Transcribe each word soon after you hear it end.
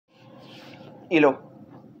Hello,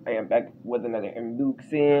 I am back with another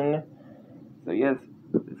unboxing. So yes,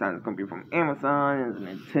 this sounds coming from Amazon. It's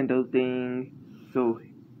a Nintendo thing. So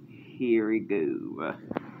here we go.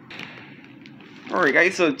 Alright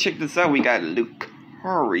guys, so check this out. We got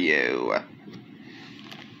Lucario.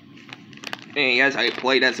 And yes, I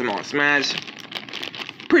played as him on Smash.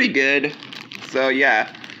 Pretty good. So yeah,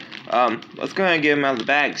 let's go ahead and get him out of the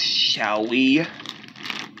bag, shall we?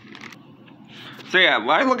 So yeah, when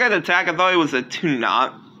I look at the tag, I thought it was a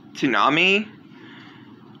Tomy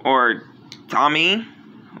or Tomy,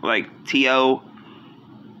 like T-O.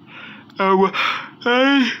 Oh,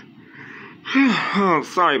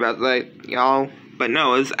 sorry about that, y'all. But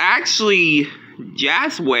no, it's actually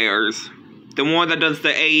Jazwares, the one that does the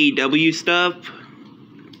AEW stuff.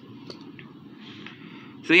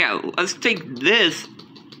 So yeah, let's take this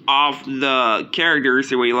off the character,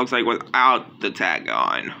 see what he looks like without the tag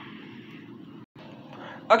on.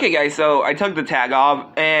 Okay guys, so I took the tag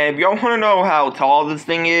off, and if y'all want to know how tall this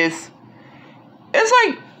thing is, it's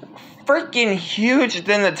like freaking huge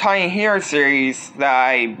than the Tiny Hero series that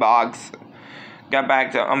I got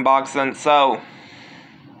back to unboxing. So,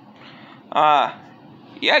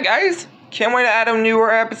 yeah guys, can't wait to add them newer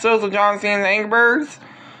episodes of John Cena's Angry Birds.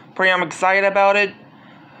 I'm excited about it,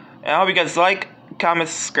 and I hope you guys like, comment,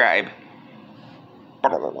 subscribe.